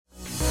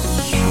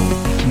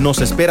Nos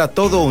espera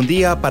todo un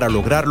día para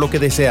lograr lo que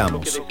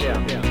deseamos.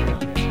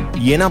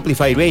 Y en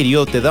Amplify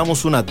Radio te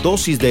damos una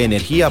dosis de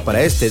energía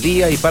para este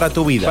día y para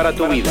tu vida.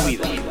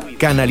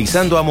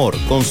 Canalizando Amor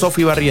con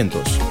Sofi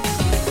Barrientos.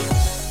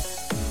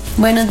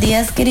 Buenos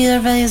días,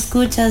 queridos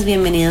radioescuchas,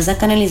 bienvenidos a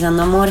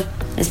Canalizando Amor.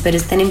 Espero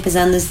estén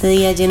empezando este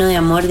día lleno de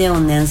amor, de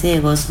abundancia y de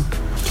gozo.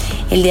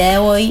 El día de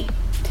hoy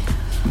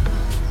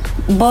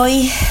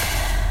voy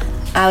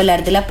a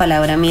hablar de la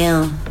palabra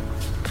miedo,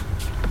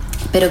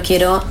 pero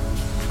quiero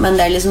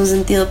mandarles un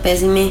sentido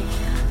pésime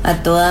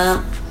a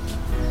toda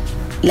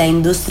la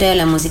industria de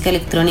la música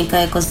electrónica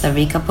de Costa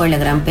Rica por la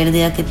gran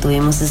pérdida que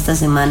tuvimos esta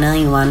semana de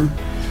Iván.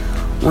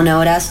 Un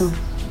abrazo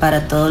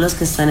para todos los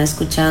que están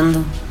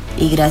escuchando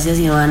y gracias,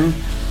 Iván,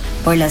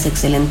 por las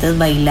excelentes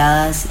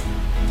bailadas,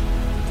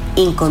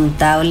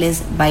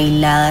 incontables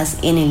bailadas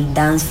en el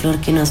dance floor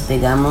que nos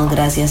pegamos.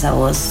 Gracias a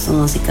vos, su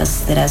música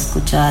será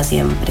escuchada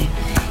siempre.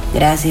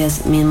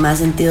 Gracias, mi más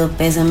sentido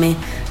pésame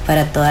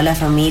para toda la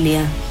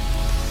familia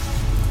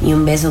y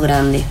un beso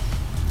grande.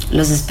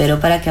 Los espero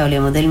para que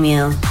hablemos del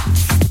miedo.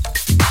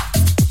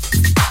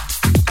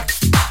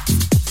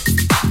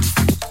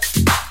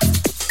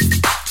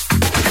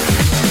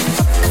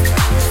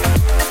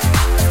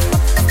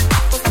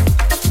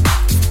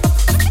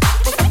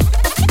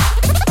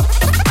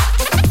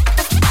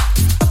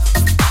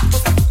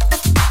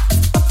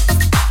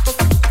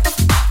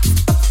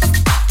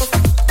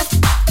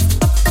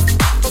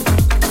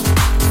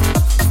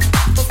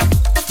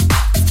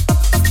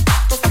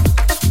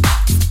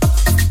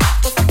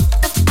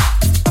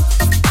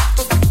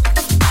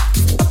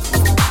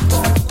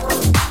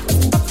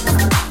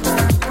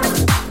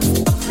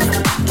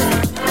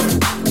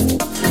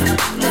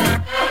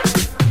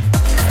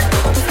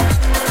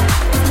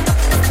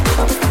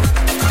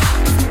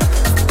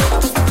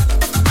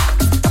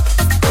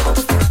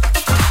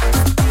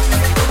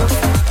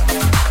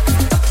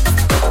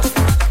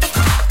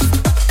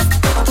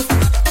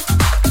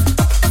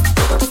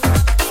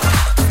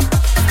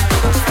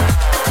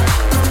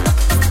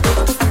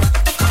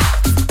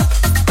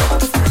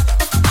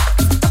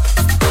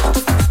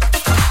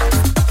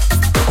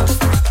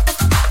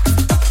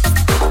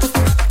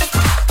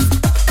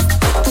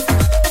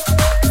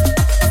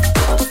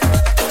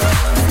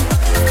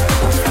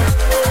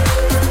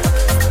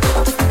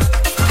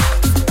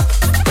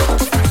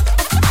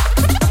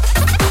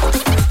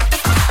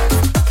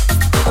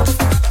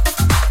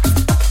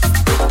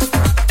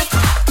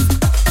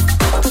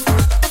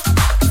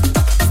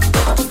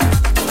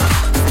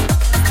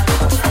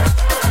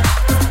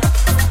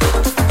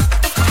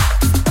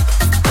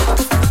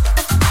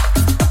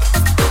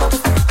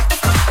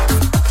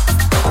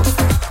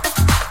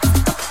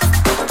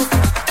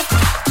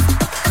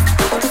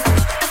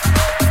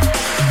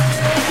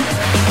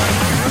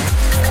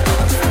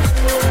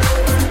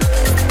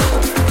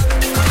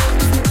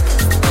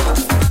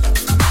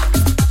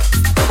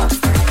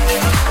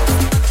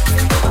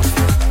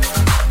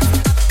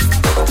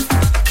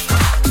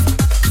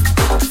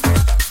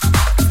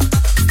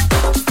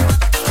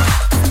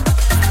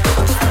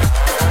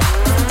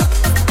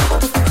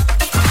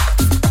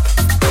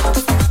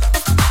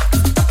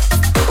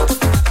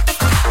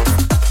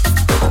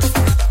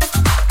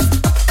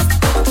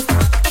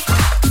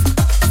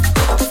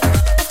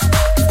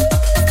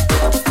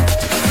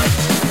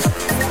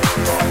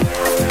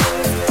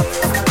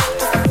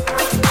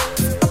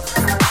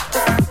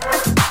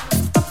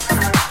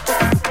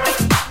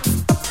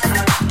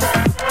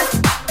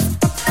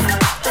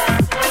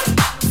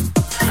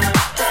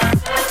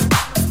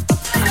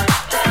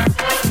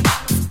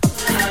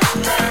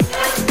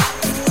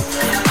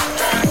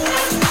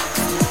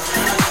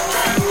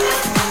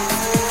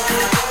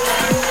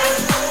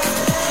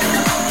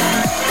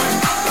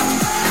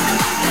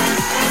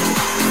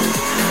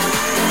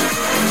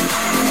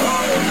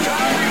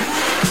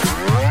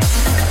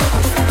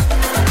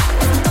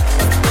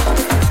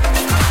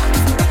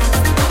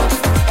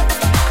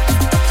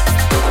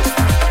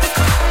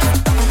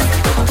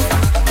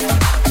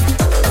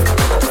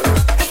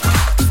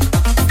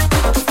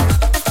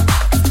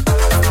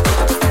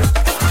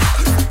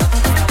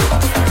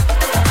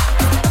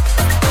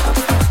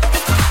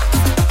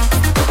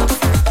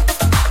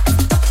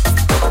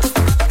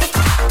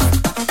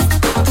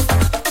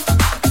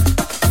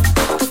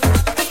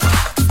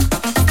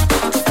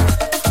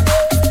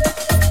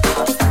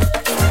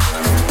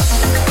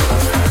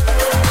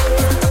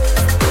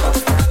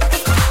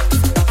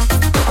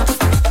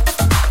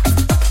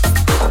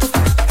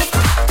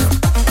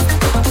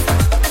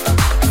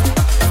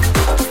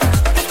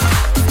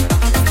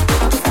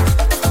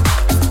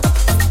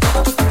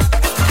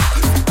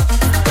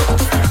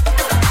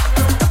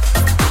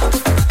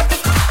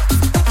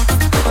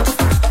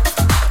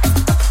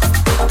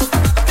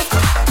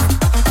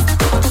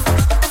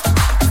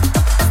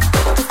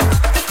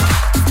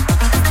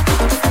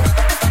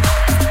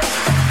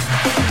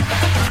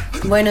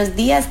 Buenos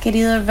días,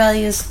 queridos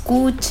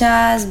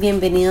radioescuchas,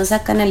 bienvenidos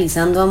a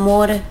Canalizando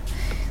Amor.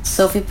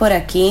 Sofi por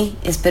aquí.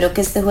 Espero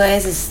que este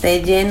jueves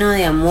esté lleno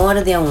de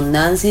amor, de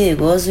abundancia y de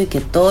gozo, y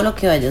que todo lo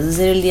que vayas a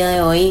hacer el día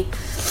de hoy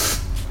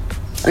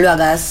lo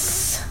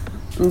hagas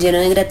lleno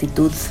de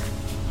gratitud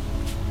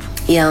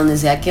y a donde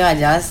sea que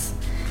vayas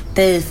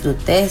te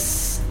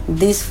disfrutes.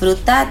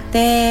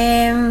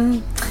 Disfrútate.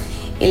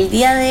 El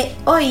día de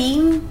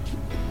hoy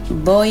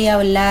voy a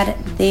hablar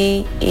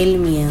de el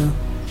miedo.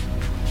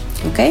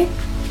 ¿Ok?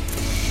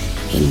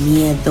 El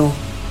miedo.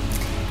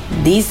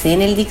 Dice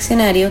en el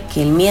diccionario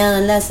que el miedo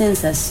es la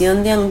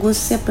sensación de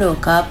angustia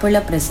provocada por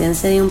la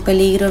presencia de un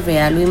peligro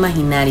real o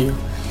imaginario.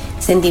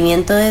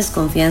 Sentimiento de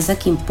desconfianza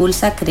que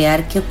impulsa a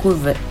creer que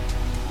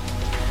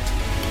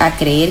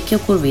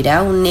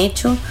ocurrirá un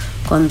hecho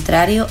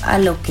contrario a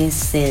lo que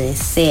se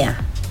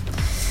desea.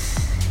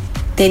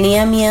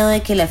 Tenía miedo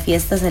de que la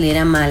fiesta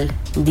saliera mal,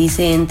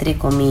 dice entre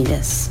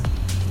comillas.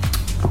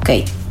 Ok.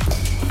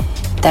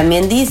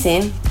 También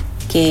dice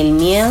que el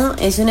miedo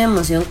es una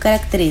emoción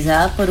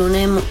caracterizada por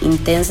una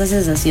intensa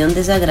sensación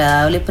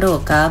desagradable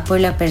provocada por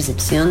la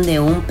percepción de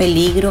un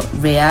peligro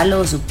real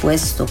o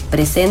supuesto,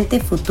 presente,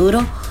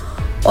 futuro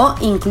o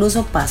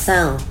incluso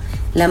pasado.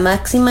 La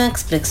máxima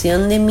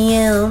expresión de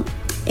miedo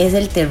es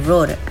el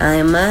terror.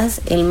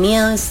 Además, el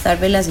miedo está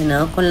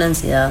relacionado con la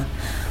ansiedad.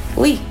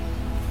 Uy.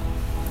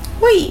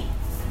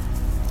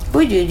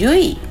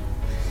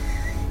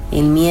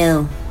 El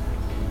miedo.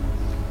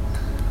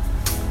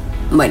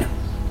 Bueno.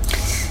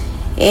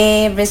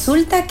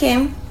 Resulta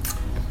que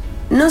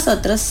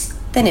nosotros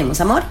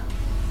tenemos amor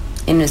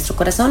en nuestro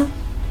corazón,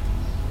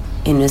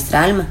 en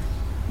nuestra alma,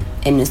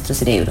 en nuestro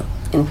cerebro,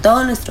 en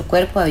todo nuestro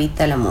cuerpo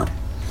habita el amor.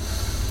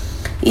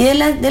 Y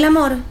del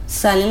amor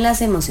salen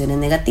las emociones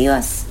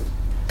negativas,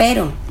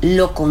 pero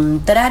lo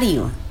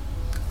contrario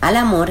al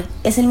amor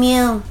es el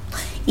miedo.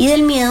 Y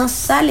del miedo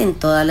salen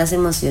todas las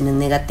emociones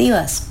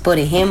negativas. Por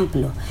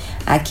ejemplo,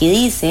 aquí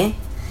dice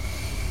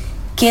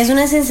que es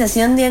una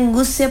sensación de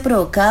angustia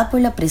provocada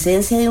por la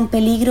presencia de un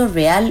peligro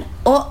real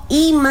o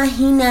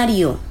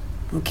imaginario.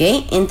 ¿Ok?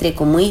 Entre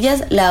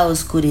comillas, la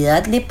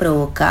oscuridad le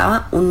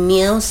provocaba un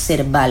miedo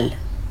cerval.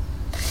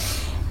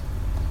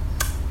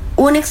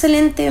 Un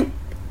excelente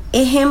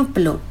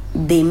ejemplo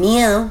de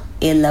miedo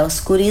es la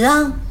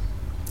oscuridad.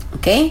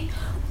 ¿Ok?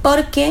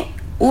 Porque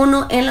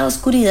uno en la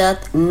oscuridad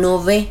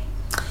no ve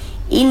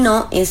y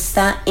no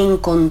está en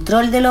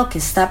control de lo que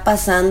está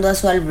pasando a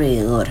su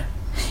alrededor.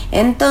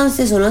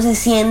 Entonces uno se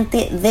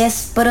siente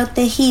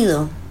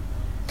desprotegido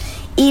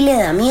y le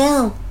da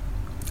miedo.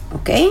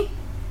 ¿Ok?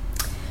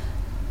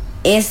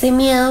 Ese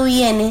miedo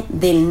viene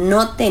del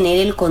no tener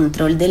el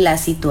control de la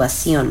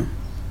situación.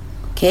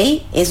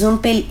 ¿Ok? Es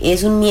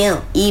un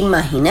miedo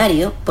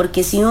imaginario,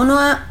 porque si uno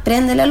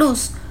prende la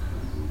luz,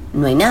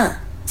 no hay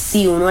nada.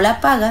 Si uno la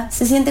apaga,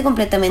 se siente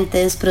completamente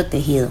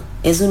desprotegido.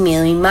 Es un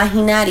miedo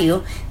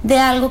imaginario de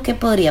algo que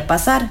podría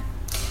pasar.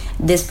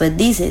 Después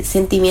dice,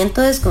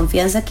 sentimiento de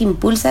desconfianza que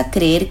impulsa a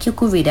creer que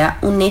ocurrirá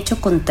un hecho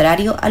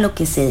contrario a lo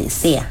que se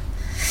desea.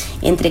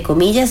 Entre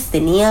comillas,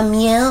 tenía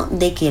miedo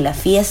de que la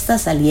fiesta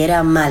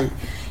saliera mal.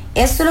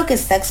 Esto lo que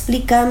está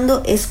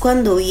explicando es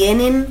cuando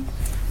vienen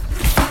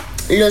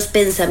los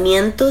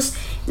pensamientos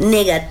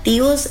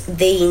negativos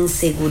de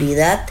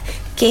inseguridad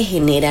que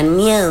generan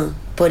miedo.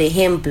 Por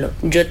ejemplo,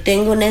 yo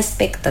tengo una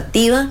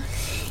expectativa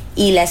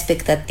y la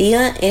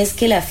expectativa es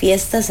que la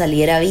fiesta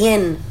saliera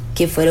bien,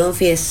 que fuera un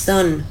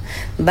fiestón,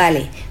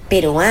 vale,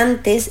 pero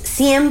antes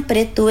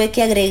siempre tuve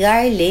que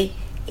agregarle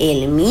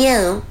el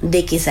miedo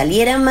de que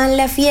saliera mal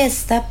la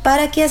fiesta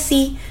para que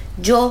así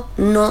yo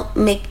no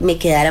me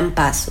quedara en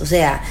paz. O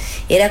sea,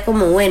 era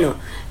como, bueno,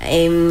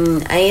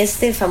 hay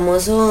el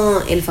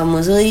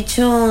famoso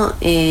dicho,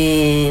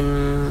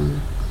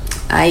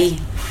 ahí,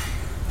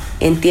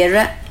 en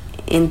tierra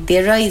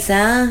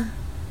avisada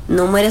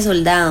no muere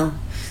soldado.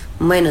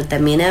 Bueno,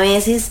 también a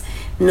veces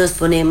nos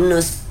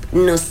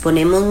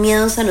ponemos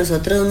miedos a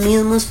nosotros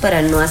mismos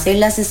para no hacer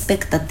las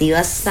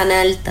expectativas tan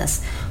altas.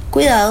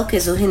 Cuidado, que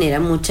eso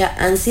genera mucha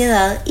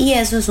ansiedad y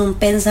eso es un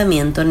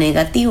pensamiento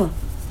negativo.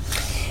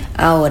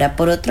 Ahora,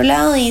 por otro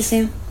lado,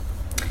 dice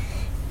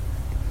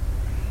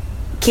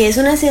que es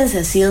una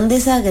sensación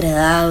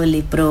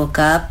desagradable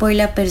provocada por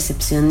la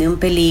percepción de un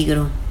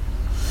peligro.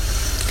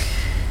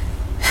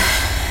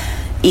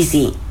 Y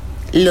sí,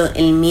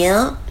 el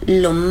miedo,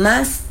 lo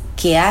más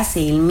que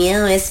hace el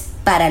miedo es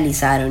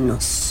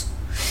paralizarnos.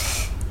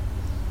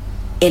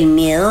 El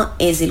miedo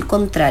es el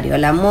contrario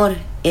al amor,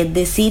 es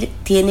decir,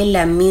 tiene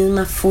la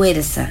misma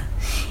fuerza.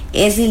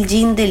 Es el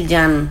yin del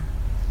yang,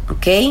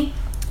 ¿ok?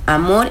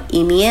 Amor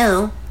y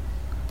miedo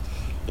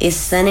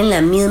están en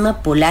la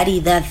misma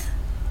polaridad,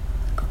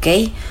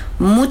 ¿ok?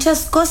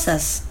 Muchas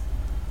cosas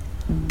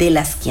de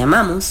las que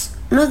amamos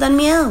nos dan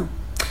miedo.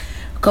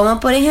 Como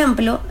por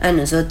ejemplo, a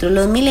nosotros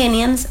los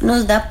millennials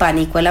nos da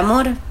pánico el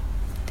amor.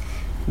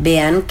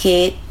 Vean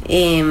qué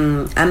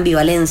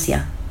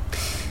ambivalencia.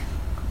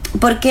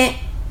 Porque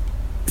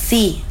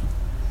sí,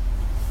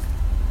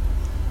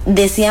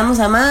 deseamos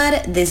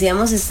amar,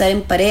 deseamos estar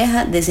en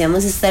pareja,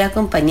 deseamos estar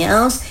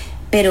acompañados,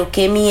 pero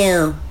qué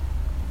miedo.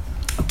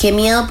 Qué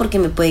miedo porque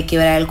me puede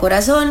quebrar el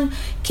corazón,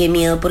 qué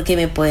miedo porque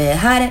me puede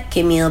dejar,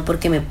 qué miedo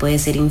porque me puede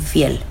ser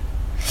infiel.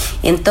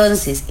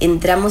 Entonces,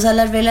 entramos a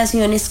las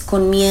relaciones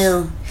con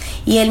miedo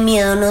Y el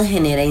miedo nos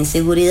genera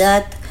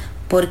inseguridad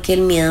porque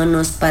el miedo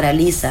nos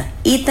paraliza.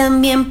 Y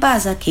también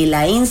pasa que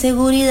la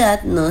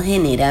inseguridad nos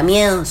genera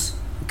miedos,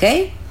 ¿ok?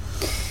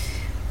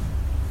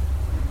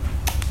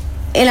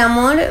 El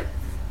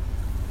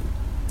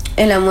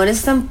amor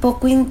es tan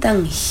poco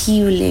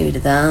intangible,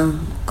 ¿verdad?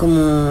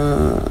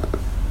 Como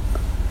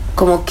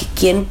que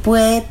quién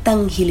puede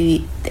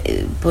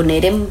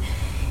poner en,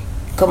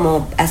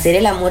 como hacer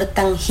el amor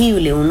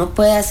tangible. Uno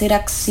puede hacer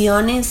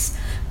acciones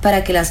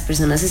para que las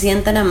personas se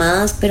sientan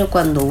amadas, pero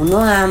cuando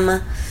uno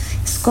ama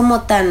es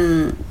como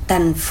tan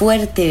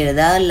fuerte,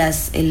 ¿verdad? La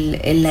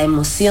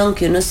emoción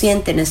que uno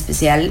siente, en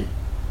especial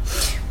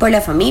por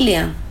la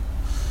familia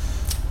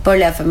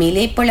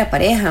y por la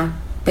pareja.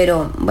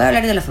 Pero voy a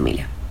hablar de la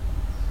familia,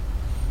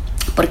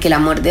 porque el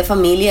amor de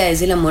familia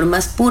es el amor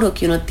más puro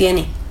que uno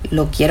tiene,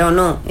 lo quiera o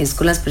no, es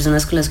con las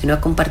personas con las que uno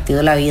ha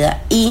compartido la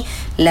vida y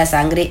la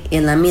sangre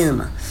es la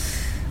misma.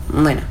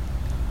 Bueno,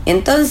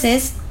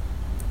 entonces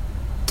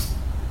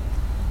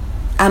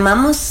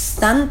amamos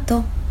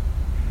tanto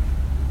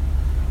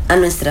a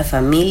nuestra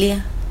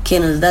familia que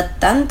nos da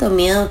tanto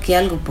miedo que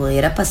algo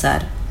pudiera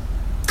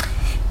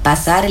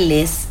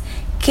pasarles,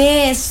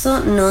 que eso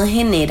nos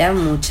genera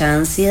mucha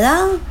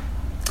ansiedad.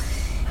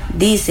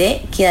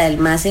 Dice que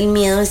además el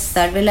miedo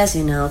está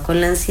relacionado con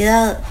la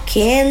ansiedad.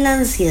 ¿Qué es la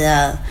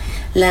ansiedad?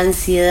 La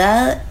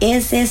ansiedad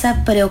es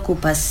esa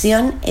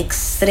preocupación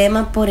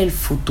extrema por el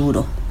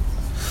futuro.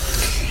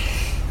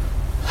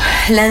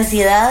 La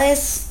ansiedad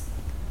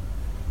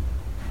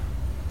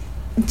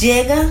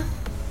llega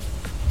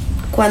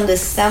cuando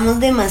estamos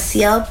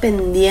demasiado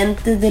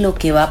pendientes de lo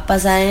que va a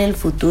pasar en el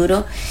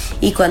futuro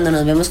y cuando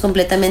nos vemos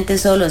completamente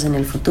solos en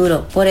el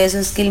futuro. Por eso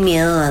es que el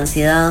miedo da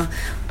ansiedad,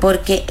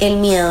 porque el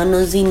miedo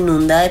nos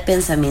inunda de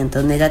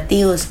pensamientos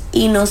negativos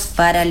y nos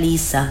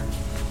paraliza.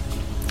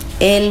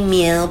 El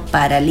miedo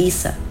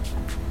paraliza,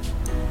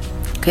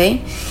 ¿ok?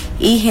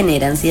 Y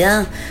genera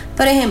ansiedad.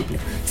 Por ejemplo,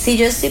 si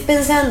yo estoy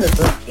pensando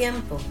todo el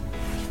tiempo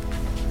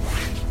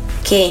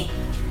que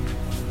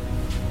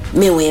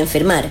me voy a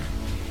enfermar,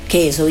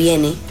 que eso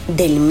viene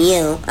del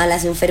miedo a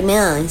las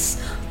enfermedades,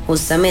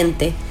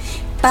 justamente,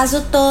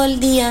 paso todo el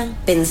día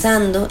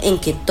pensando en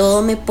que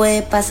todo me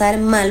puede pasar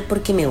mal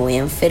porque me voy a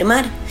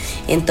enfermar.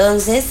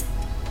 Entonces,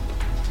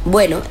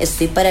 bueno,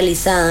 estoy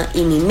paralizada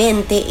y mi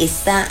mente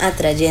está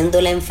atrayendo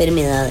la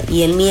enfermedad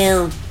y el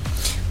miedo,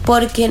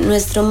 porque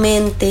nuestra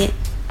mente,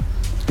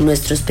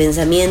 nuestros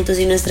pensamientos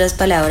y nuestras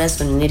palabras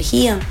son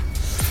energía.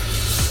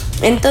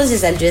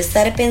 Entonces, al yo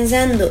estar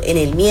pensando en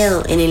el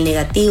miedo, en el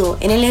negativo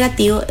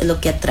es lo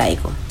que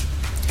atraigo,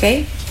 ¿ok?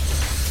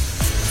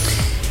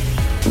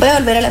 Voy a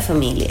volver a la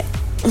familia,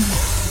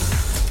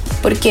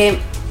 porque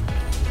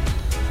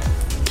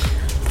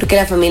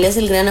la familia es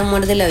el gran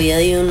amor de la vida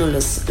de uno.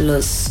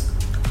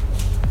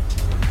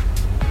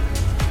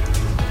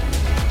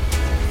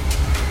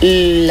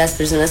 Las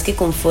personas que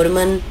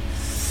conforman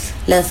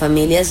las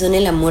familias son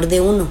el amor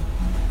de uno,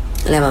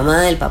 la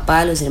mamá, el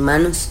papá, los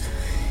hermanos.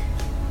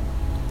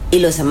 Y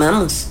los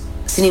amamos,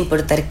 sin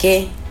importar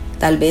qué.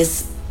 Tal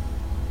vez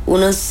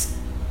unos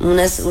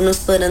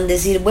podrán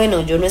decir,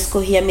 bueno, yo no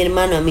escogí a mi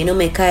hermano, a mí no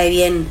me cae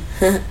bien.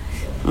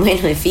 Bueno,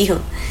 me fijo.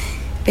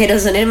 Pero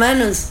son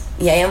hermanos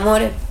y hay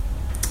amor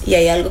y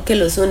hay algo que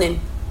los une.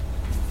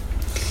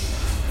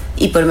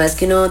 Y por más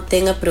que uno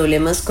tenga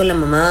problemas con la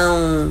mamá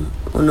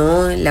o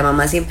no, la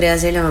mamá siempre va a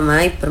ser la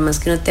mamá, y por más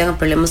que uno tenga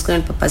problemas con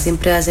el papá,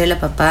 siempre va a ser el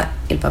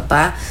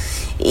papá.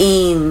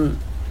 Y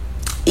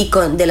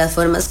de las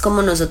formas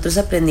como nosotros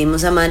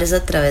aprendimos a amar es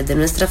a través de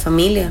nuestra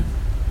familia.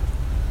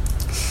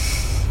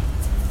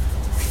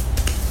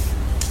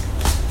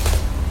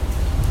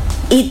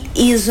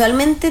 Y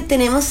usualmente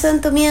tenemos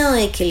tanto miedo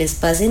de que les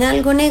pasen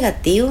algo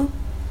negativo,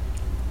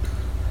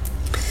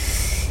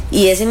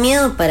 y ese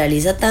miedo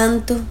paraliza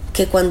tanto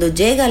que cuando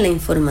llega la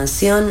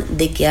información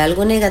de que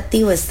algo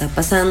negativo está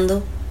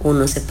pasando,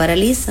 uno se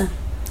paraliza,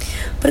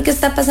 porque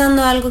está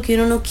pasando algo que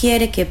uno no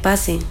quiere que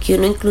pase, que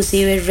uno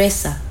inclusive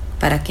reza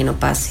para que no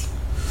pase.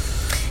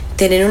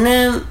 Tener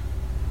una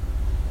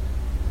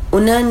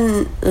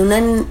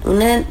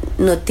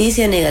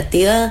noticia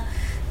negativa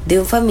de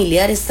un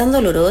familiar es tan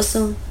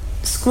doloroso,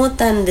 es como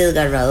tan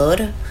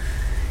desgarrador,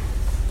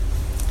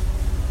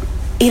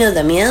 y nos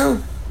da miedo,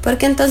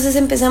 porque entonces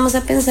empezamos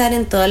a pensar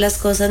en todas las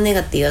cosas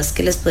negativas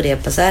que les podría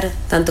pasar,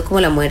 tanto como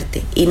la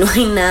muerte, y no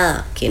hay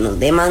nada que nos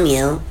dé más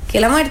miedo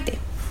que la muerte.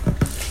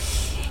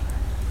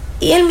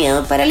 Y el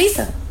miedo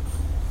paraliza.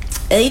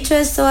 He dicho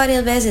esto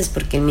varias veces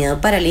porque el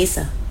miedo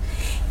paraliza.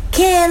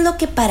 ¿Qué es lo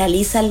que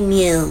paraliza el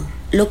miedo?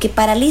 Lo que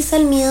paraliza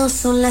el miedo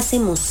son las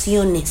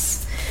emociones.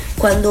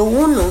 Cuando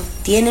uno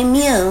tiene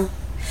miedo,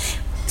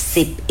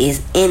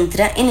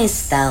 entra en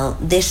estado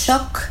de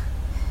shock.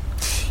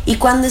 Y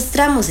cuando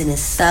entramos en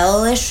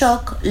estado de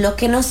shock, lo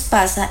que nos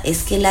pasa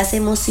es que las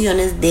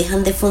emociones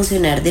dejan de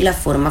funcionar de la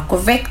forma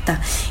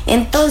correcta.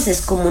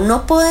 Entonces, como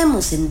no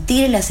podemos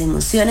sentir las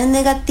emociones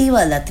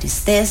negativas, la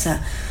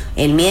tristeza,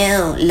 el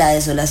miedo, la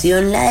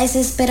desolación, la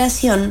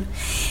desesperación,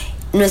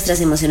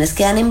 nuestras emociones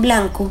quedan en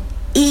blanco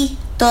y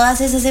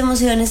todas esas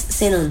emociones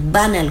se nos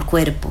van al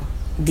cuerpo,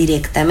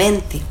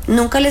 directamente.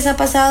 ¿Nunca les ha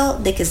pasado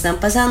de que están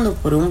pasando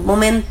por un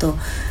momento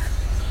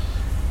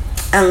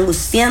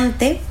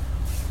angustiante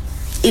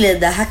y les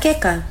da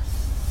jaqueca?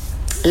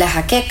 La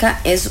jaqueca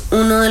es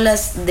uno de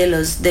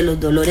los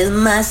dolores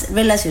más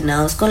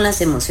relacionados con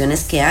las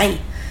emociones que hay.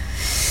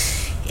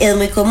 Es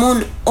muy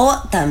común. O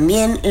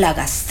también la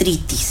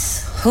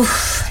gastritis.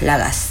 La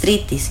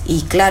gastritis.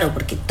 Y claro,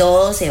 porque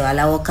todo se va a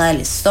la boca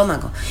del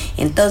estómago.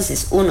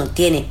 Entonces uno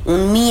tiene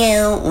un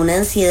miedo, una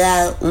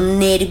ansiedad, un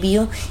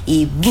nervio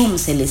y ¡boom!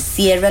 Se le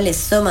cierra el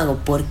estómago.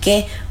 ¿Por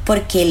qué?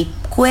 Porque el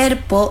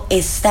cuerpo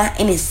está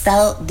en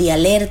estado de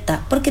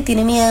alerta porque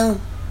tiene miedo.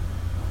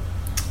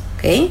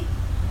 ¿Ok?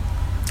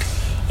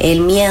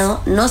 El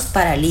miedo nos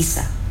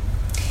paraliza.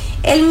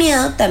 El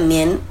miedo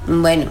también,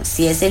 bueno,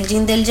 si es el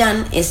yin del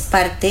yang, es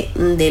parte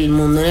del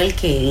mundo en el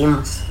que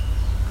vivimos.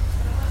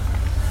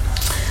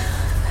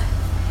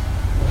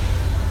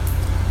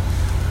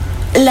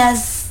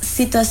 Las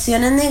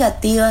situaciones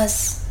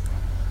negativas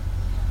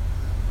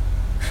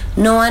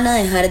no van a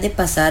dejar de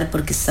pasar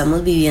porque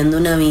estamos viviendo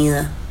una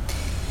vida.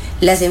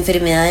 Las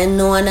enfermedades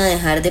no van a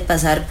dejar de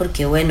pasar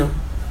porque, bueno,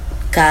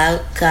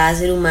 cada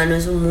ser humano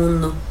es un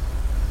mundo.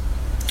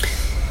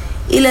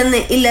 Y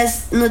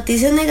las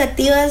noticias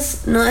negativas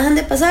no dejan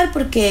de pasar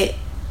porque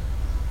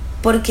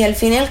al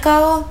fin y al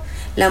cabo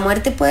la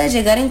muerte puede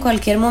llegar en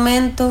cualquier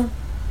momento.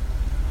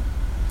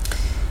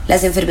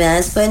 Las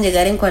enfermedades pueden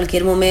llegar en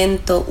cualquier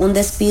momento. Un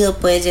despido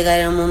puede llegar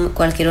en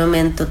cualquier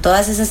momento.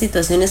 Todas esas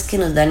situaciones que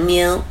nos dan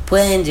miedo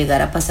pueden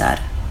llegar a pasar.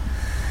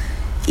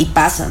 Y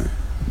pasan.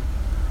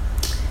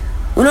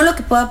 Uno lo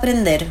que puede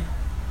aprender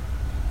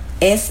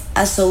es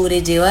a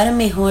sobrellevar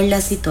mejor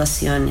las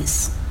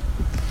situaciones.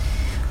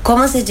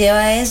 ¿Cómo se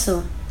lleva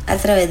eso? A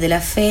través de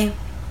la fe,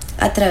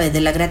 a través de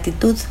la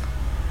gratitud.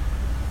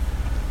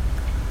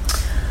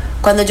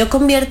 Cuando yo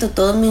convierto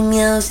todos mis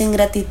miedos en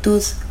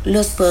gratitud,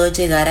 los puedo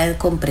llegar a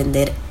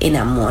comprender en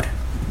amor.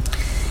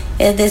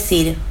 Es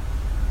decir,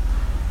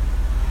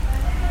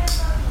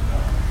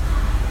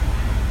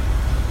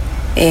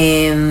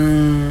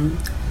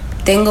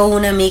 tengo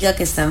una amiga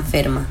que está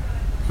enferma.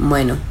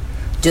 Bueno,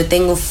 yo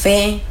tengo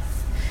fe,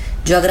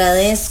 yo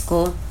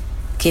agradezco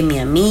que mi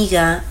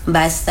amiga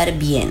va a estar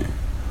bien,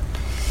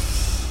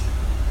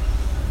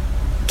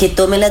 que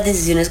tome las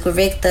decisiones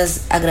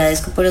correctas.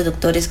 Agradezco por los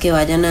doctores que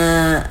vayan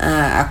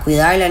a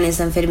cuidarla en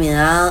esa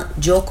enfermedad.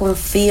 Yo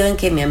confío en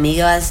que mi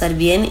amiga va a estar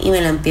bien y me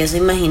la empiezo a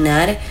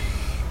imaginar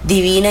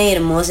divina y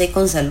hermosa y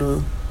con salud.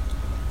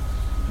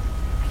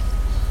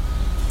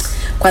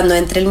 Cuando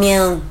entre el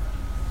miedo,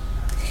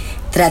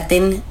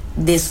 traten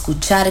de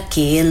escuchar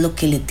qué es lo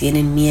que le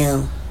tienen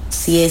miedo.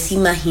 Si es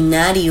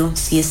imaginario,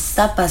 si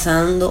está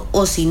pasando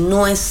o si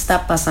no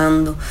está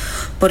pasando,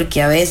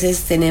 porque a veces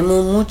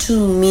tenemos muchos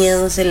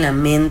miedos en la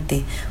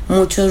mente,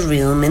 muchos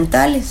ruidos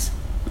mentales.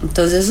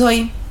 Entonces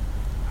hoy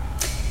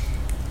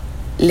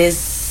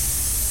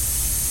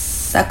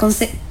les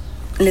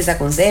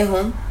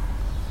aconsejo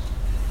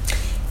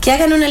que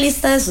hagan una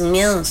lista de sus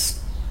miedos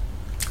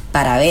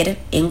para ver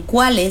en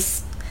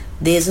cuáles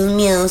de esos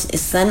miedos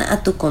están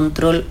a tu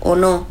control o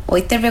no.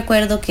 Hoy te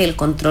recuerdo que el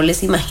control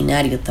es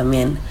imaginario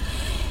también.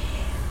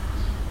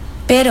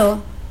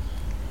 Pero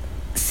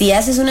si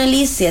haces una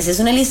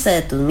lista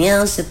de tus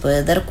miedos, te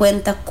puedes dar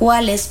cuenta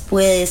cuáles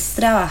puedes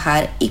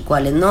trabajar y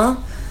cuáles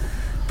no.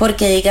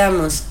 Porque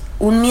digamos,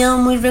 un miedo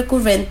muy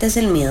recurrente es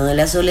el miedo de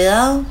la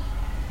soledad.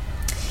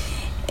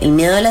 El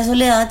miedo de la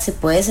soledad se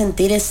puede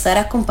sentir estar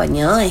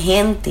acompañado de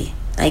gente.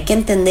 Hay que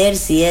entender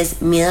si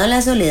es miedo a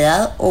la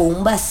soledad o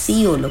un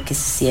vacío lo que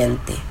se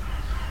siente.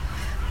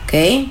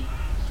 ¿Ok?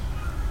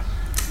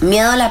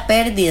 Miedo a la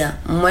pérdida.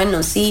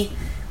 Bueno, sí,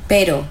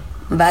 pero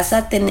 ¿vas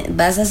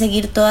a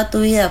seguir toda tu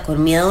vida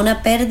con miedo a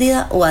una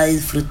pérdida o a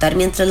disfrutar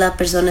mientras la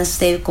persona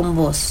esté con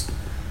vos?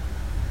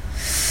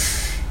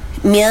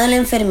 Miedo a la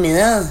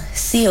enfermedad.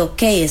 Sí,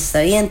 ok,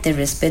 está bien, te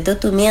respeto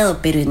tu miedo,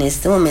 pero en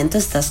este momento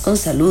estás con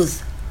salud.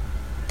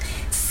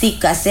 Si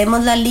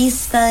hacemos la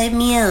lista de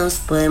miedos,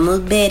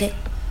 podemos ver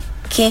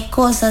qué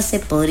cosas se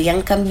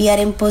podrían cambiar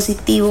en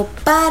positivo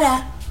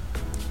para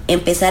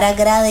empezar a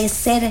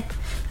agradecer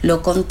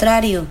lo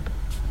contrario.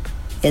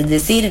 Es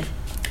decir,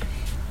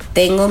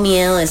 tengo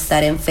miedo de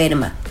estar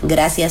enferma.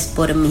 Gracias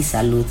por mi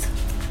salud.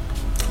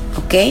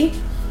 ¿Ok?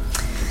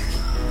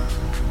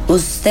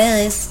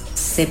 Ustedes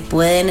se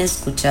pueden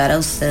escuchar a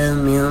ustedes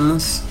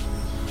mismos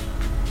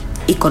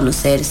y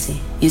conocerse.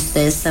 Y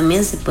ustedes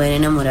también se pueden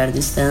enamorar de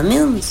ustedes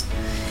mismos.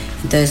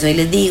 Entonces hoy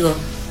les digo,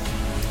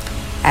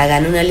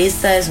 hagan una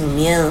lista de sus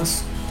miedos.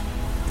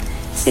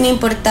 Sin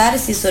importar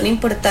si son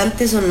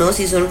importantes o no,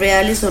 si son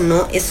reales o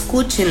no,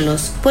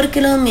 escúchenlos,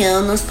 porque los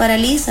miedos nos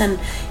paralizan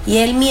y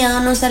el miedo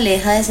nos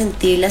aleja de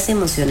sentir las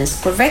emociones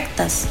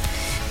correctas.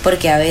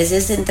 Porque a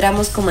veces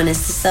entramos como en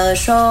este estado de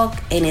shock,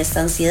 en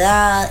esta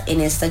ansiedad, en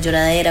esta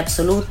lloradera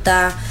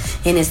absoluta,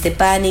 en este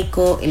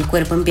pánico, el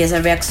cuerpo empieza a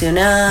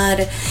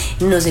reaccionar,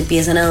 nos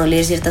empiezan a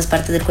doler ciertas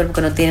partes del cuerpo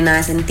que no tienen nada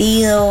de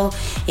sentido,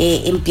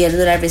 empieza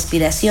la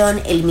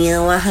respiración, el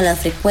miedo baja las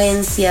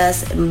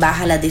frecuencias,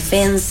 baja las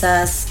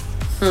defensas.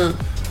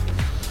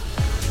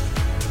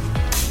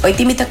 Hoy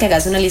te invito a que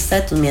hagas una lista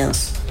de tus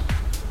miedos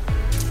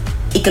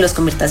y que los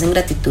conviertas en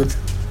gratitud.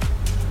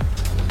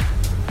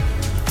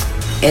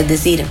 Es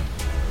decir,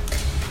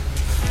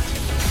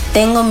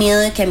 tengo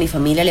miedo de que a mi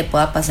familia le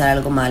pueda pasar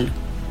algo malo.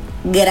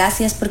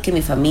 Gracias porque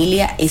mi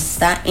familia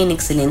está en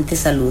excelente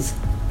salud.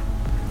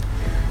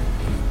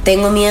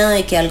 Tengo miedo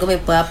de que algo me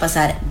pueda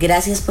pasar.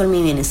 Gracias por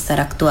mi bienestar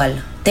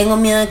actual. Tengo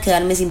miedo de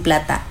quedarme sin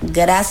plata.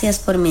 Gracias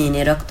por mi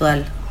dinero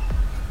actual.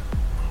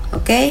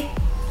 ¿Ok?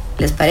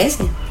 ¿Les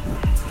parece?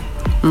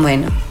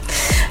 Bueno,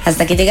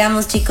 hasta aquí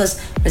llegamos, chicos.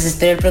 Los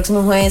espero el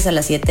próximo jueves a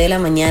las 7 de la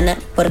mañana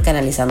por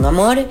Canalizando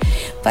Amor.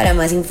 Para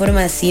más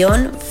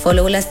información,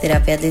 follow las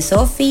terapias de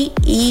Sofi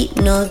y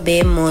nos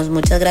vemos.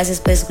 Muchas gracias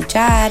por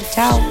escuchar.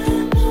 Chao.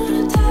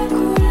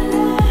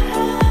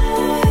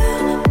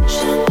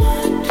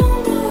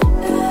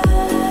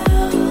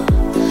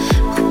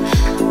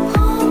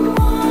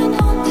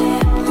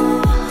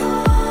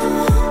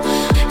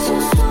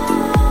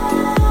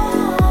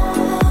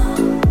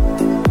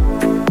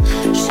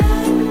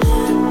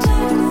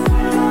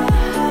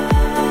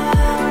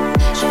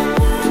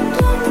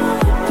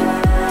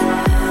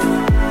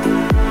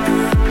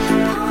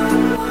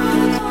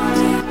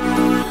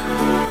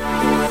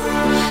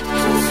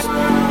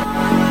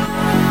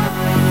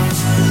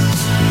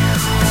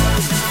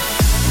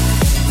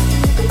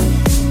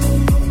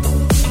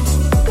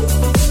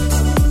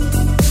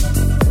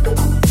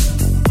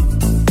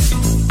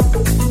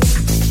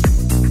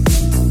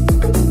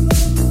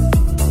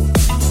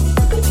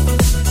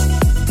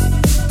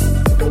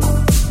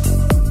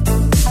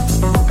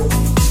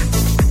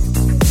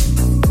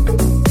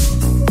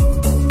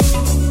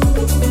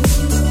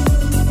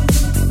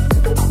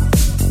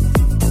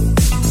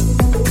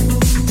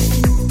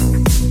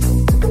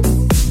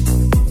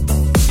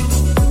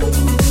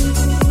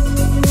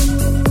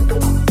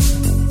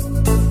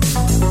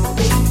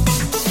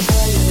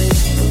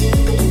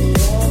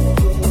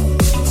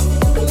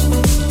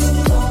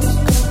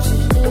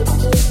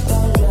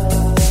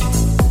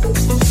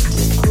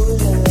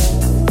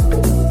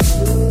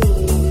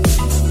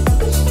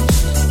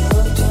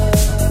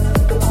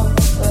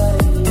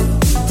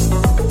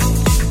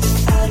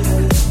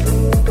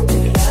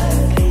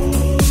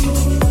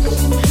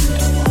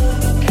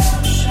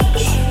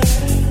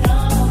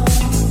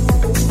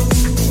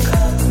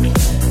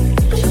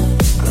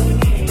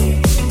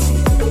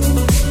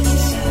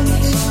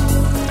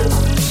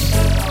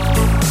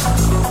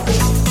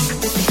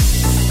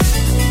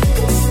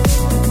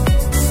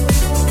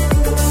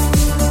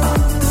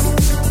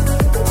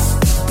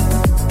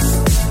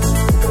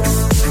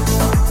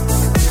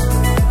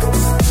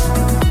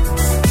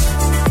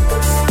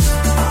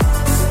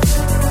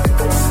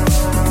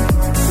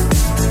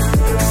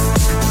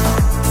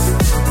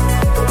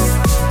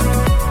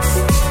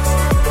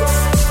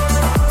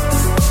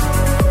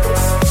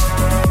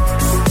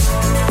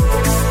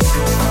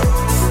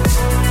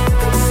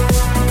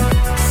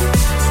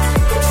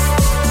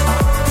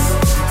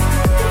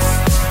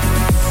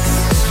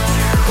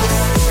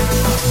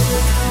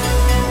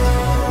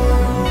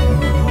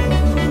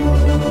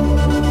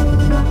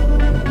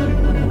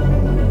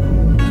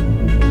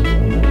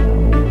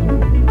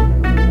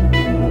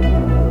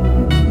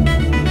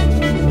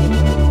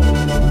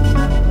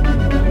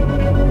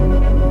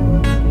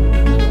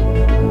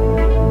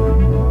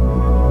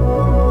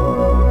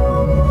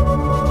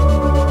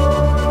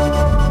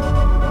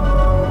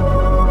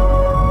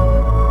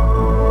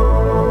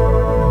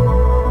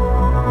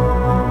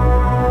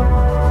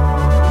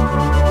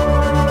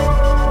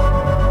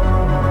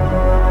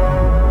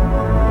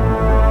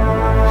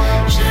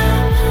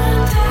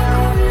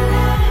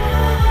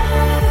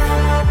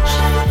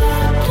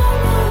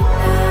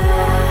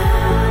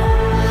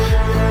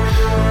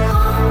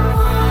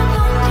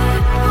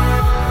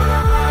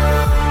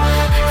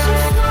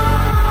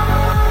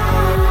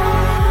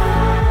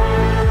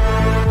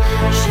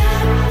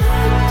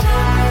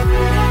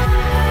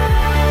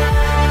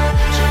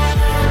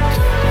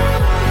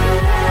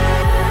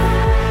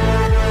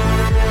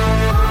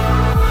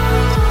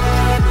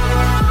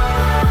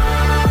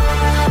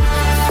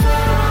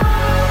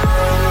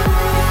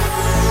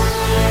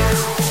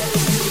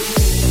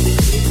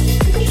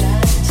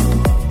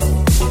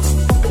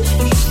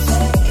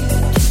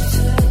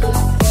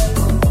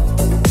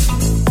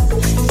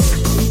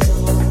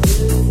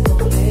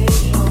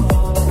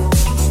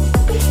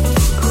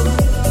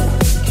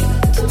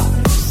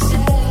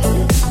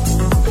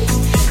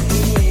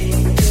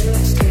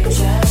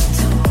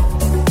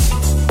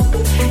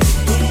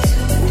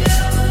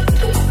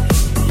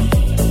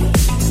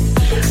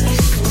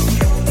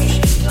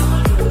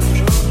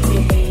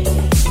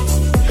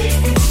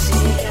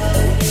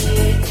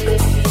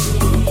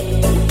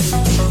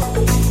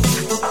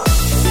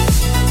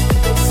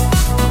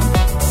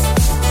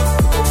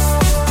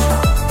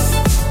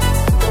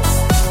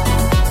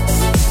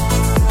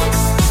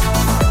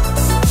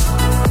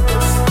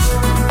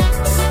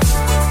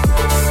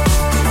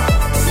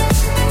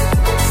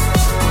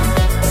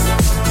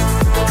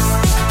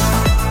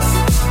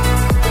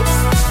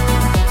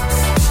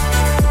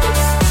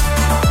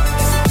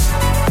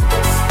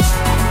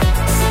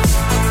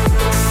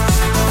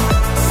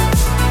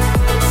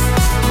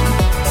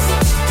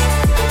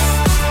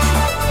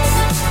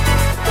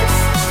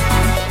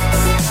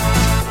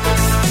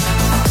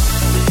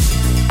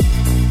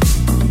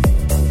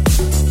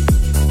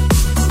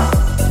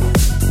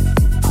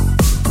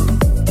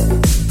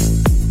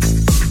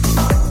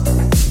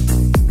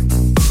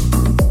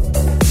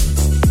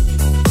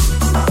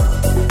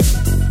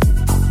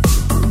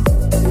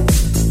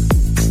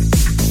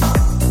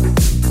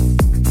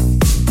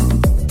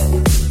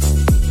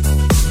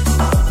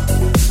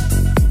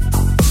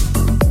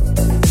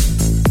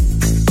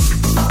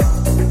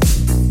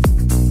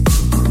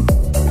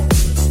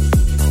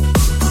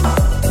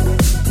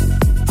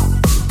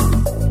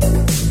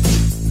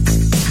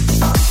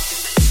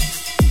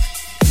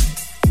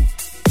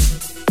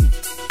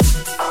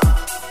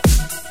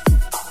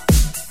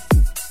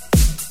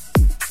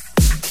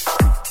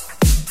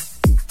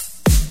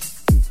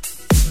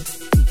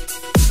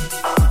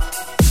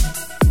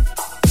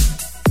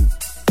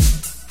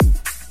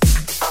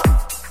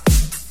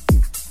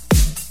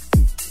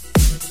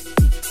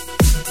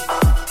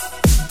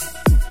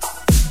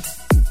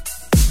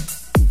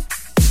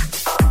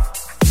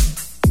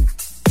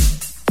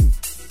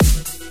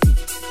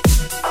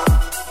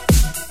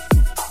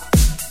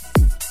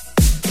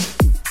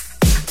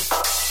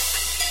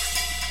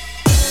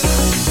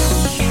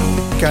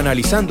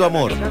 Canalizando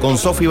Amor con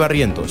Sofi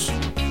Barrientos.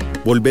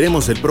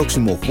 Volveremos el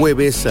próximo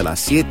jueves a las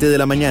 7 de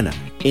la mañana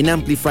en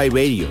Amplify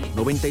Radio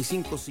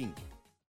 95.5.